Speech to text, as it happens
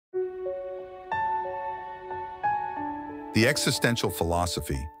The Existential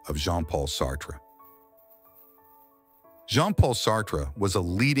Philosophy of Jean-Paul Sartre. Jean-Paul Sartre was a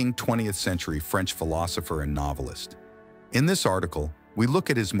leading 20th century French philosopher and novelist. In this article, we look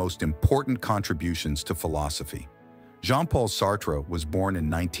at his most important contributions to philosophy. Jean-Paul Sartre was born in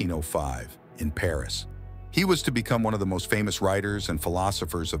 1905 in Paris. He was to become one of the most famous writers and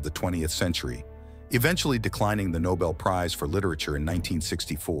philosophers of the 20th century, eventually declining the Nobel Prize for Literature in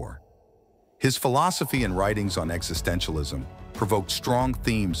 1964. His philosophy and writings on existentialism provoked strong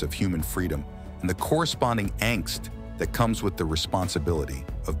themes of human freedom and the corresponding angst that comes with the responsibility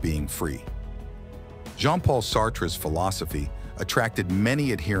of being free. Jean-Paul Sartre's philosophy attracted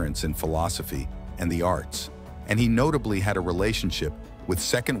many adherents in philosophy and the arts, and he notably had a relationship with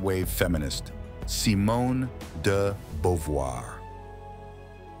second-wave feminist Simone de Beauvoir.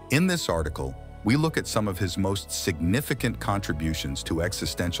 In this article, we look at some of his most significant contributions to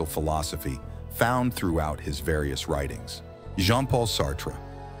existential philosophy found throughout his various writings. Jean-Paul Sartre.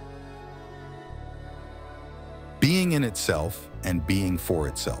 Being in itself and being for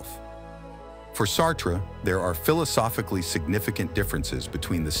itself. For Sartre, there are philosophically significant differences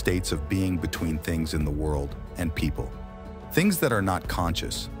between the states of being between things in the world and people. Things that are not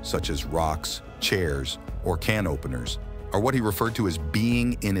conscious, such as rocks, chairs, or can openers, are what he referred to as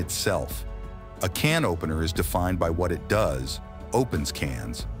being in itself. A can opener is defined by what it does, opens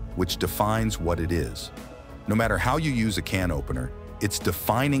cans, which defines what it is. No matter how you use a can opener, its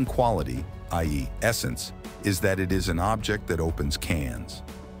defining quality, i.e. essence, is that it is an object that opens cans.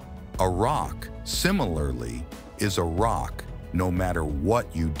 A rock, similarly, is a rock no matter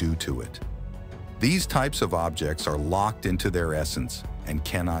what you do to it. These types of objects are locked into their essence and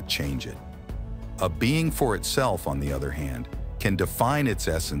cannot change it. A being for itself, on the other hand, can define its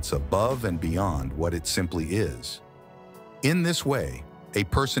essence above and beyond what it simply is. In this way, a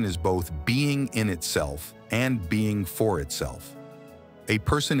person is both being in itself and being for itself. A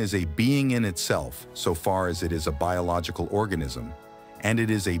person is a being in itself so far as it is a biological organism, and it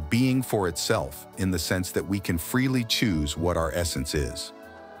is a being for itself in the sense that we can freely choose what our essence is,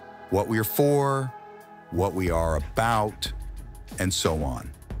 what we are for, what we are about, and so on.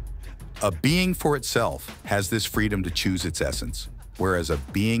 A being for itself has this freedom to choose its essence, whereas a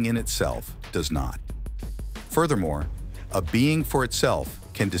being in itself does not. Furthermore, a being for itself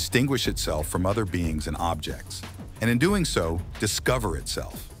can distinguish itself from other beings and objects, and in doing so, discover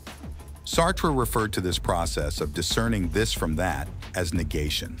itself. Sartre referred to this process of discerning this from that as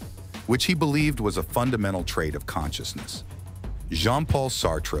negation, which he believed was a fundamental trait of consciousness. Jean-Paul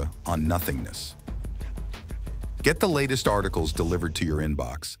Sartre on nothingness. Get the latest articles delivered to your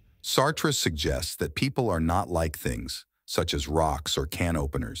inbox. Sartre suggests that people are not like things, such as rocks or can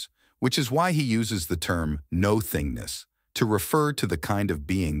openers, which is why he uses the term no-thingness to refer to the kind of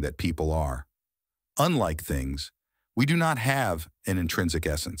being that people are. Unlike things, we do not have an intrinsic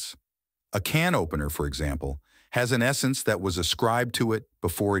essence. A can opener, for example, has an essence that was ascribed to it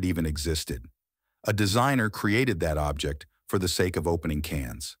before it even existed. A designer created that object for the sake of opening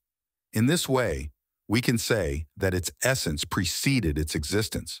cans. In this way, we can say that its essence preceded its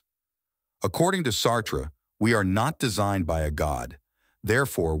existence. According to Sartre, we are not designed by a god.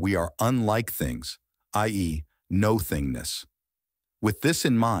 Therefore, we are unlike things, i.e., no-thingness. With this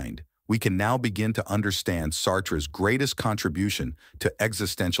in mind, we can now begin to understand Sartre's greatest contribution to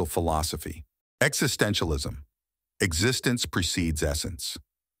existential philosophy. Existentialism. Existence precedes essence.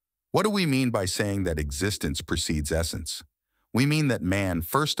 What do we mean by saying that existence precedes essence? We mean that man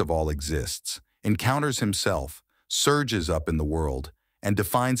first of all exists, encounters himself, surges up in the world, and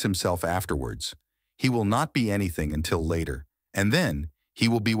defines himself afterwards. He will not be anything until later, and then he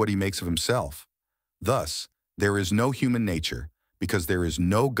will be what he makes of himself. Thus, there is no human nature because there is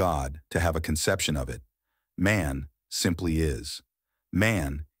no God to have a conception of it. Man simply is.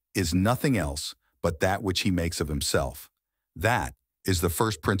 Man is nothing else but that which he makes of himself. That is the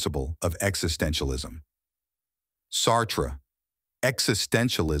first principle of existentialism. Sartre.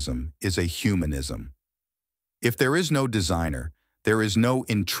 Existentialism is a humanism. If there is no designer, there is no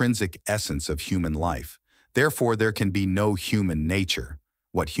intrinsic essence of human life. Therefore, there can be no human nature,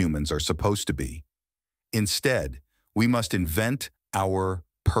 what humans are supposed to be. Instead, we must invent our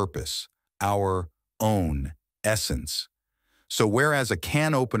purpose, our own essence. So whereas a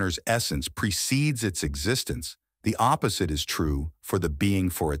can opener's essence precedes its existence, the opposite is true for the being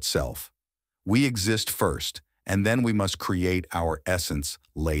for itself. We exist first, and then we must create our essence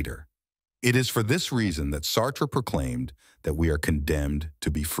later. It is for this reason that Sartre proclaimed that we are condemned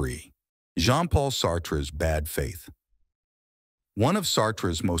to be free. Jean-Paul Sartre's bad faith. One of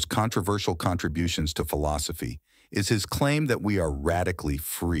Sartre's most controversial contributions to philosophy is his claim that we are radically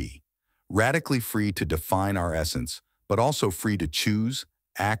free to define our essence but also free to choose,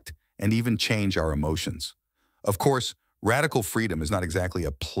 act, and even change our emotions. Of course, radical freedom is not exactly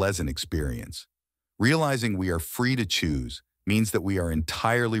a pleasant experience. Realizing we are free to choose means that we are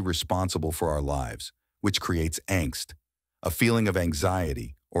entirely responsible for our lives, which creates angst, a feeling of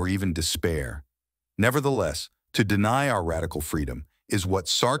anxiety, or even despair. Nevertheless, to deny our radical freedom is what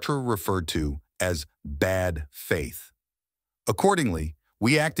Sartre referred to as bad faith. Accordingly,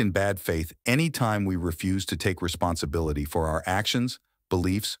 we act in bad faith anytime we refuse to take responsibility for our actions,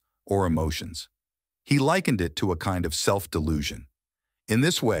 beliefs, or emotions. He likened it to a kind of self-delusion. In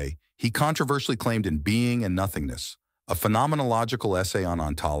this way, he controversially claimed in Being and Nothingness, a phenomenological essay on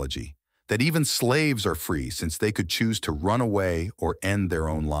ontology, that even slaves are free since they could choose to run away or end their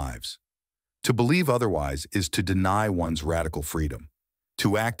own lives. To believe otherwise is to deny one's radical freedom,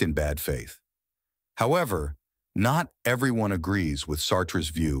 to act in bad faith. However, not everyone agrees with Sartre's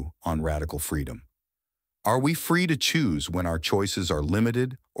view on radical freedom. Are we free to choose when our choices are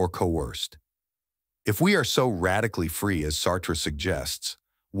limited or coerced? If we are so radically free as Sartre suggests,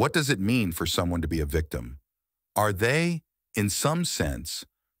 what does it mean for someone to be a victim? Are they, in some sense,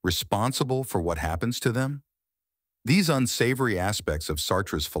 responsible for what happens to them? These unsavory aspects of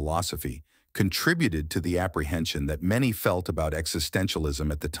Sartre's philosophy contributed to the apprehension that many felt about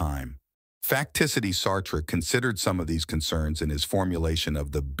existentialism at the time. Facticity Sartre considered some of these concerns in his formulation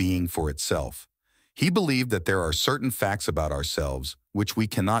of the being for itself. He believed that there are certain facts about ourselves which we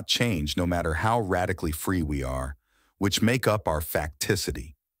cannot change no matter how radically free we are, which make up our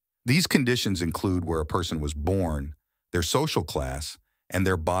facticity. These conditions include where a person was born, their social class, and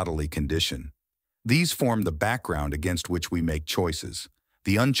their bodily condition. These form the background against which we make choices,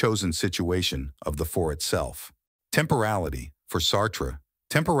 the unchosen situation of the for itself. Temporality, for Sartre,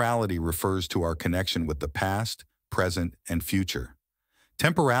 temporality refers to our connection with the past, present, and future.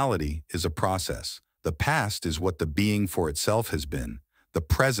 Temporality is a process. The past is what the being for itself has been. The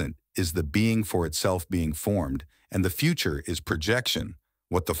present is the being for itself being formed, and the future is projection,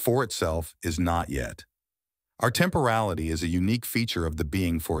 what the for itself is not yet. Our temporality is a unique feature of the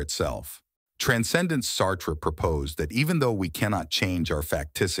being for itself. Transcendence Sartre proposed that even though we cannot change our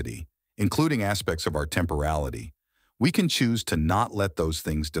facticity, including aspects of our temporality, we can choose to not let those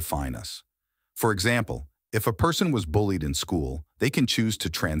things define us. For example, if a person was bullied in school, they can choose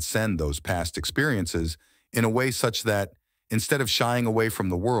to transcend those past experiences in a way such that, instead of shying away from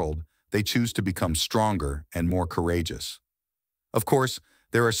the world, they choose to become stronger and more courageous. Of course,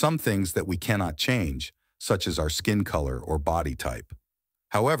 there are some things that we cannot change, such as our skin color or body type.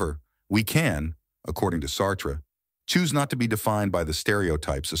 However, we can, according to Sartre, choose not to be defined by the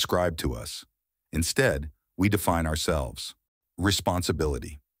stereotypes ascribed to us. Instead, we define ourselves.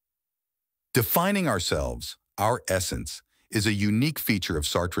 Responsibility. Defining ourselves, our essence, is a unique feature of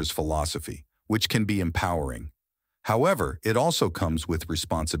Sartre's philosophy, which can be empowering. However, it also comes with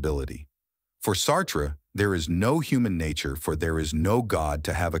responsibility. For Sartre, there is no human nature, for there is no God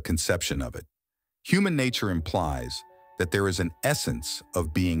to have a conception of it. Human nature implies that there is an essence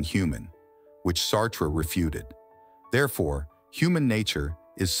of being human, which Sartre refuted. Therefore, human nature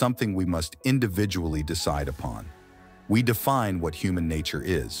is something we must individually decide upon. We define what human nature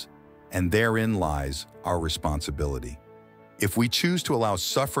is, and therein lies our responsibility. If we choose to allow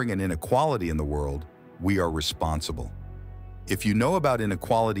suffering and inequality in the world, we are responsible. If you know about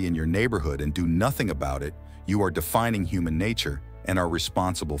inequality in your neighborhood and do nothing about it, you are defining human nature and are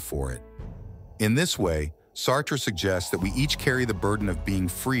responsible for it. In this way, Sartre suggests that we each carry the burden of being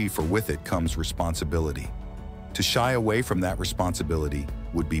free, for with it comes responsibility. To shy away from that responsibility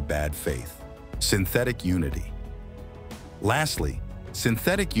would be bad faith. Synthetic unity. Lastly,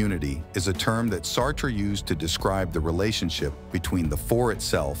 synthetic unity is a term that Sartre used to describe the relationship between the for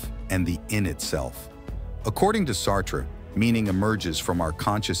itself and the in itself. According to Sartre, meaning emerges from our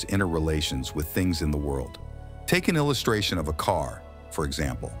conscious interrelations with things in the world. Take an illustration of a car, for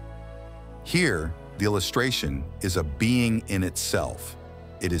example. Here, the illustration is a being in itself.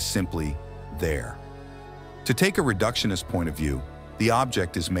 It is simply there. To take a reductionist point of view, the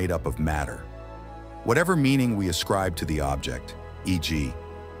object is made up of matter. Whatever meaning we ascribe to the object, e.g.,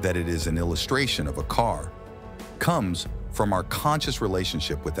 that it is an illustration of a car, comes from our conscious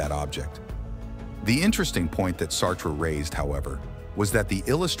relationship with that object. The interesting point that Sartre raised, however, was that the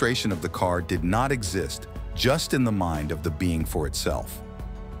illustration of the car did not exist just in the mind of the being for itself.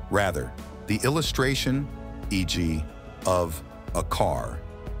 Rather, the illustration, e.g., of a car,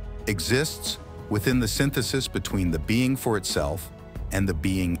 exists within the synthesis between the being for itself and the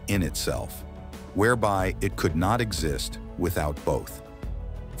being in itself, whereby it could not exist without both.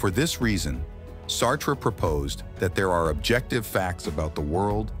 For this reason, Sartre proposed that there are objective facts about the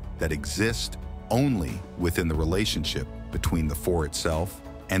world that exist only within the relationship between the for itself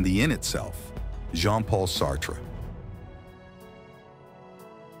and the in itself. Jean-Paul Sartre.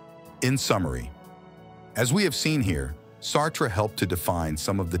 In summary, as we have seen here, Sartre helped to define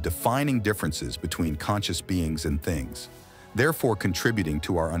some of the defining differences between conscious beings and things, therefore contributing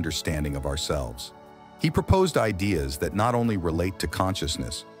to our understanding of ourselves. He proposed ideas that not only relate to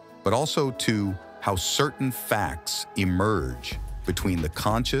consciousness, but also to how certain facts emerge between the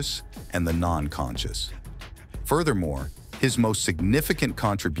conscious and the non-conscious. Furthermore, his most significant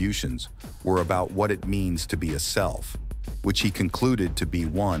contributions were about what it means to be a self, which he concluded to be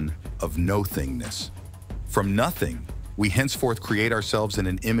one of no-thingness. From nothing, we henceforth create ourselves in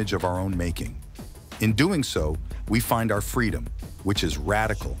an image of our own making. In doing so, we find our freedom, which is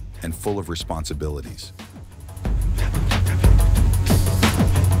radical and full of responsibilities.